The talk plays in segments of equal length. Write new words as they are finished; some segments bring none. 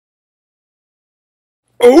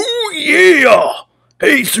Oh yeah!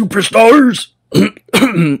 Hey superstars!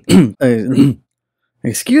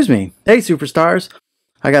 Excuse me. Hey superstars.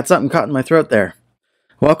 I got something caught in my throat there.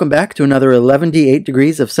 Welcome back to another 11D8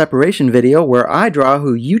 degrees of separation video where I draw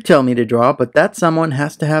who you tell me to draw, but that someone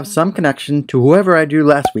has to have some connection to whoever I drew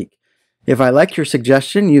last week. If I like your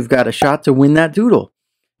suggestion, you've got a shot to win that doodle.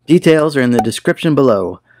 Details are in the description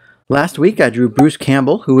below. Last week I drew Bruce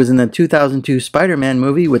Campbell, who was in the 2002 Spiderman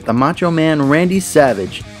movie with the Macho Man Randy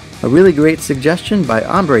Savage. A really great suggestion by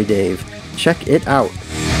Ombre Dave. Check it out.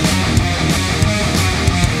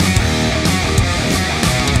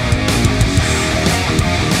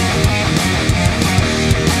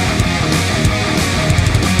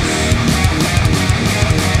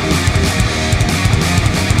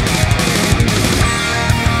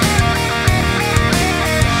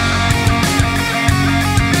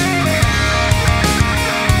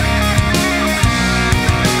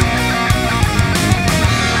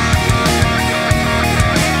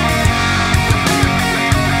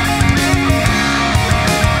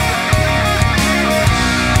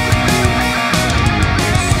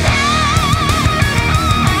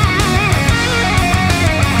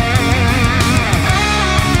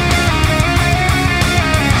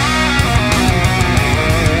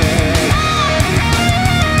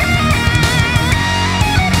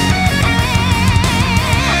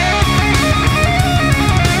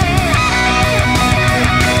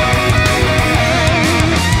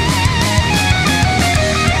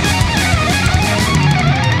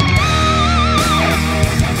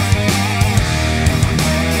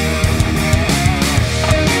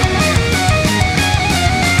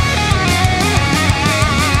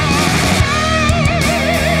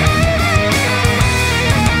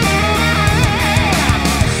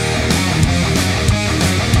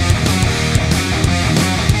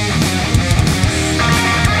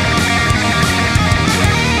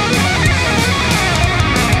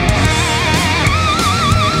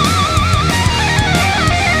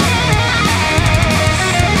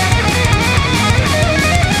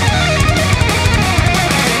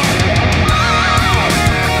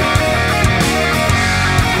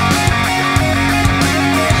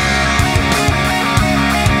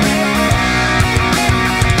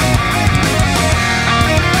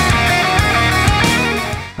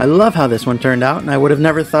 I love how this one turned out, and I would have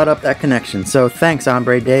never thought up that connection, so thanks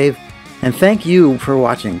Ombre Dave, and thank you for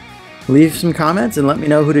watching. Leave some comments and let me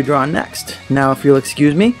know who to draw next. Now if you'll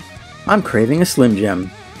excuse me, I'm craving a Slim Jim.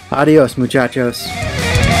 Adios muchachos.